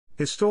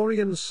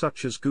 Historians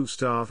such as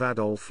Gustav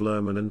Adolf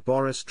Lerman and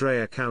Boris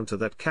Dreyer counter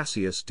that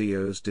Cassius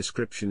Dio's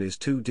description is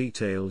too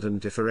detailed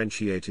and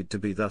differentiated to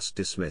be thus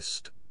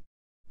dismissed.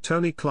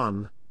 Tony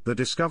Clun, the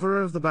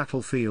discoverer of the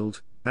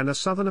battlefield, and a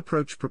southern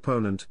approach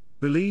proponent,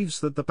 believes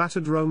that the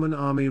battered Roman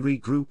army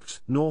regrouped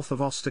north of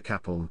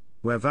Osterkappeln,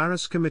 where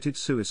Varus committed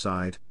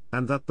suicide,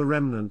 and that the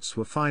remnants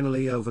were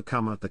finally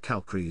overcome at the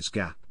Calcarees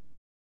Gap.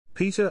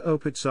 Peter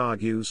Opitz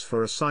argues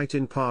for a site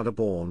in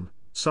Paderborn,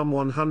 some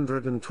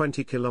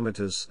 120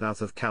 kilometers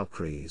south of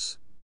Calcarees.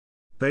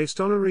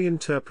 Based on a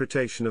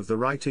reinterpretation of the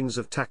writings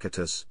of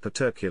Tacitus,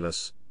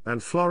 Paterculus,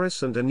 and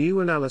Florus and a new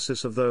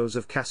analysis of those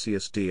of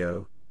Cassius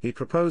Dio, he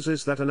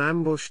proposes that an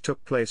ambush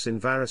took place in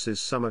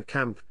Varus's summer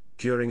camp,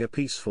 during a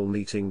peaceful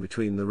meeting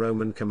between the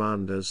Roman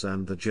commanders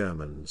and the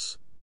Germans.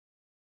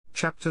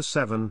 Chapter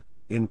 7,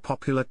 in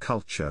Popular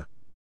Culture.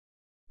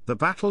 The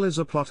battle is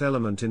a plot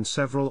element in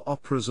several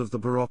operas of the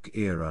Baroque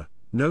era,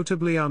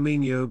 notably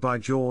Arminio by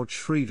George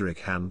Friedrich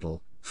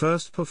Handel,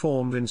 first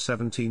performed in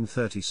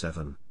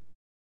 1737.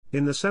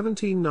 In the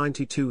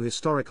 1792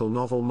 historical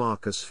novel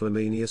Marcus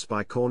Flaminius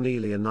by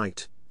Cornelia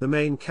Knight, the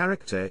main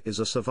character is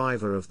a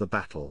survivor of the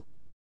battle.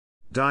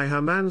 Die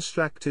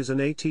Hermannstracht is an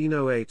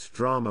 1808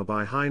 drama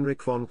by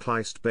Heinrich von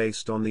Kleist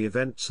based on the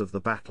events of the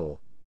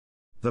battle.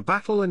 The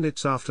battle and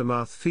its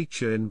aftermath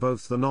feature in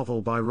both the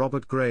novel by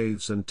Robert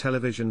Graves and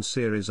television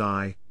series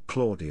I,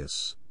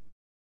 Claudius.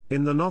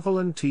 In the novel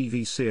and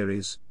TV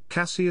series,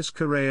 Cassius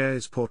Correa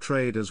is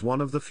portrayed as one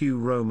of the few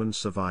Roman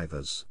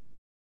survivors.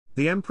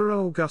 The Emperor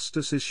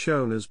Augustus is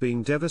shown as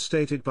being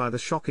devastated by the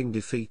shocking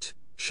defeat,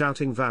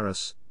 shouting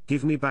Varus,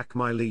 "Give me back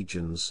my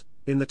legions."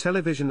 In the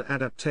television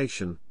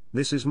adaptation,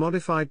 this is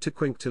modified to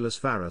Quinctilius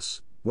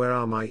Varus, "Where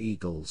are my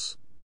eagles?"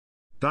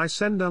 Die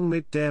Sendung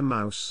mit der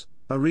Maus,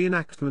 a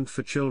reenactment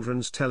for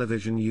children's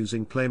television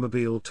using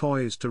Playmobil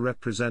toys to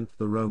represent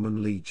the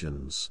Roman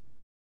legions.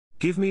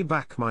 Give Me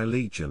Back My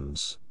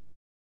Legions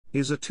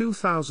is a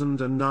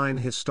 2009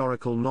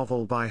 historical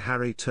novel by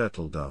Harry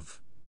Turtledove.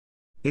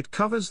 It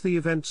covers the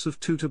events of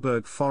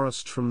Teutoburg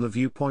Forest from the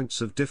viewpoints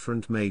of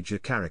different major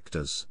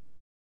characters.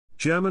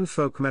 German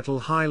folk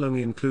metal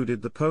Heilung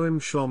included the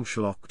poem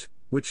Schlomschlacht,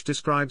 which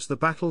describes the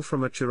battle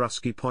from a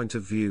Cherusci point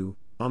of view,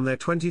 on their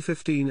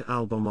 2015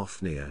 album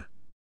Ofnia.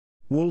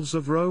 Wolves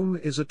of Rome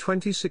is a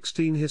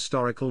 2016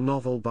 historical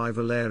novel by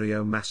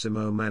Valerio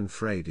Massimo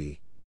Manfredi.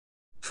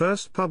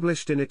 First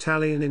published in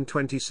Italian in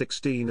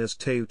 2016 as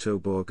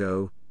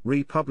Teutoburgo,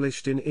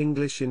 republished in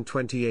English in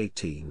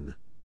 2018.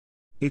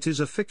 It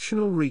is a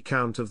fictional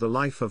recount of the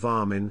life of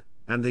Armin,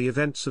 and the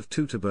events of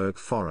Teutoburg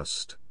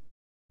Forest.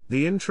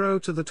 The intro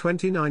to the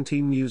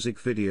 2019 music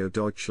video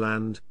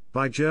Deutschland,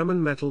 by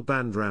German metal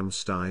band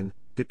Rammstein,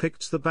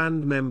 depicts the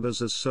band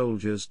members as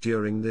soldiers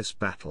during this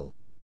battle.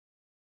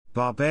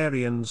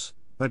 Barbarians,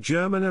 a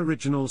German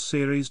original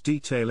series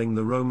detailing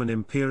the Roman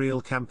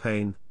imperial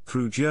campaign,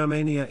 through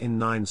Germania in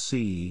 9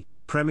 CE,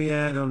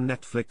 premiered on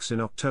Netflix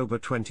in October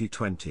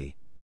 2020.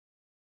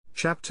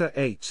 Chapter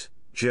 8,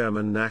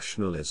 German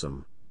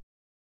Nationalism.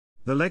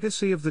 The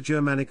legacy of the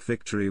Germanic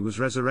victory was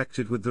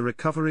resurrected with the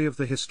recovery of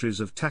the histories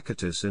of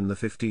Tacitus in the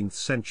 15th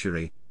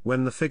century,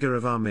 when the figure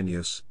of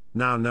Arminius,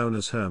 now known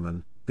as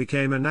Hermann,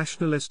 became a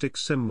nationalistic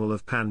symbol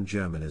of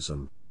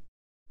pan-Germanism.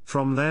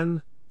 From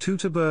then,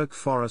 Teutoburg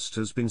Forest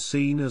has been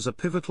seen as a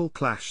pivotal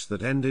clash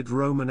that ended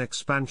Roman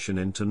expansion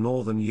into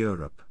northern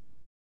Europe.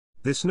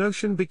 This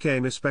notion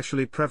became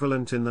especially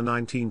prevalent in the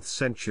 19th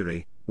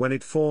century, when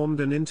it formed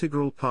an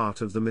integral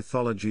part of the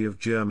mythology of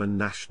German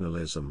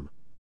nationalism.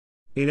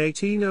 In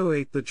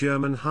 1808 the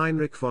German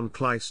Heinrich von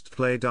Kleist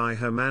play Die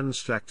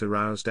Hermannstracht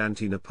aroused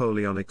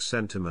anti-Napoleonic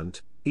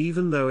sentiment,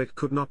 even though it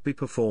could not be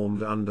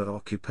performed under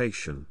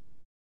occupation.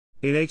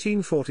 In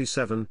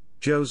 1847,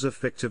 Joseph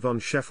Victor von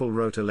Scheffel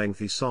wrote a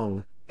lengthy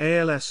song,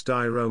 Als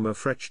die Römer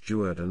frech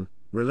wurden,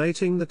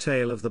 relating the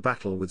tale of the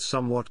battle with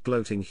somewhat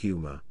gloating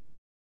humor.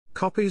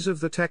 Copies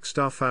of the text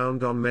are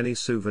found on many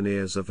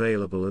souvenirs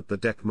available at the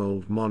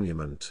Detmold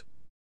Monument.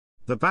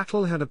 The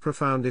battle had a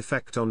profound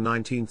effect on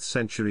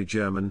 19th-century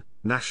German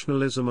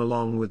nationalism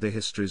along with the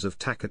histories of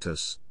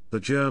Tacitus. The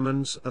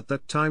Germans at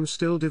that time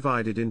still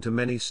divided into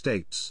many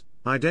states,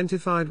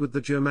 identified with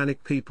the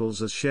Germanic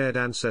peoples as shared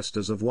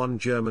ancestors of one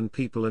German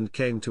people and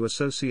came to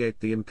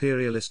associate the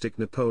imperialistic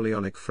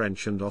Napoleonic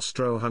French and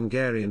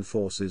Austro-Hungarian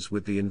forces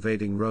with the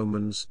invading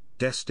Romans,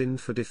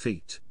 destined for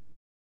defeat.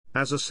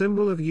 As a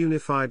symbol of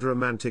unified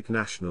Romantic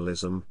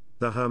nationalism,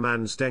 the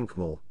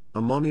Hermannsdenkmal,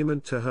 a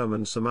monument to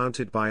Hermann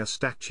surmounted by a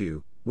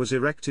statue, was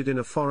erected in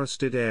a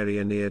forested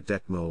area near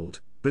Detmold,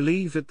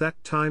 believed at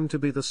that time to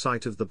be the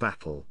site of the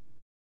battle.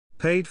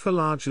 Paid for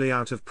largely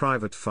out of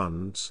private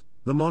funds,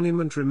 the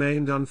monument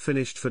remained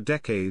unfinished for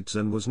decades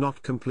and was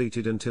not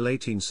completed until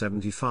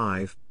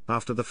 1875,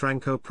 after the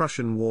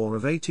Franco-Prussian War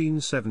of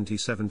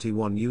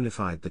 1870-71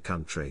 unified the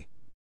country.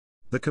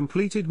 The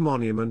completed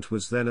monument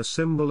was then a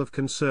symbol of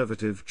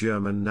conservative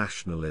German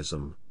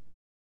nationalism.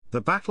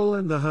 The battle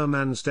and the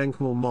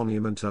Hermannsdenkmal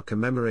monument are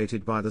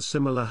commemorated by the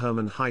similar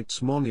Hermann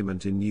Heights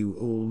monument in New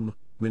Ulm,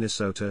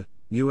 Minnesota,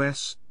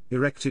 U.S.,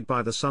 erected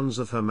by the Sons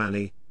of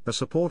Hermanni, a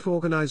support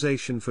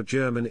organization for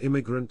German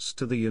immigrants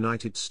to the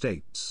United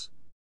States.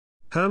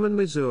 Hermann,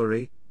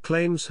 Missouri,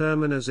 claims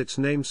Hermann as its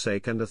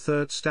namesake, and a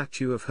third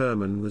statue of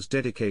Hermann was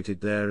dedicated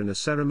there in a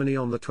ceremony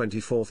on the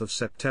 24th of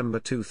September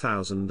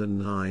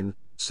 2009,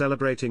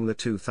 celebrating the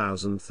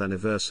 2000th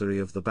anniversary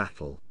of the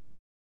battle.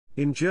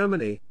 In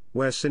Germany,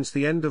 where since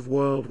the end of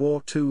World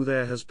War II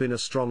there has been a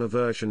strong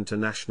aversion to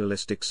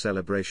nationalistic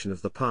celebration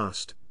of the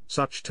past,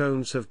 such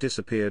tones have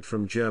disappeared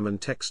from German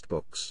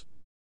textbooks.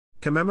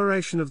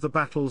 Commemoration of the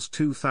battle's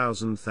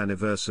 2000th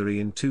anniversary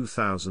in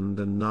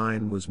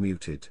 2009 was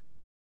muted.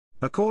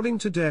 According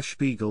to Der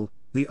Spiegel,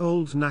 the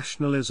old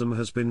nationalism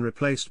has been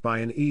replaced by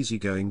an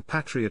easygoing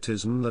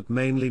patriotism that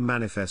mainly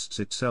manifests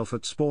itself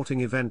at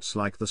sporting events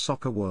like the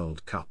Soccer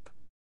World Cup.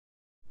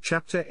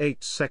 Chapter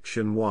 8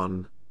 Section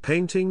 1,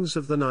 Paintings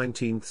of the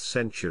 19th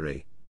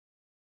Century.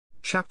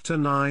 Chapter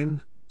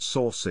 9,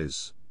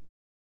 Sources.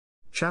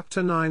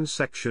 Chapter 9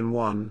 Section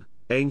 1,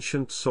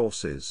 Ancient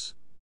Sources.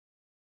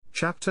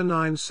 Chapter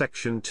 9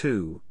 Section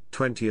 2,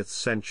 20th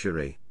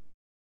Century.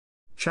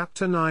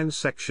 Chapter 9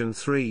 Section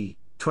 3,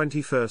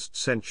 21st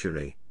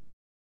Century.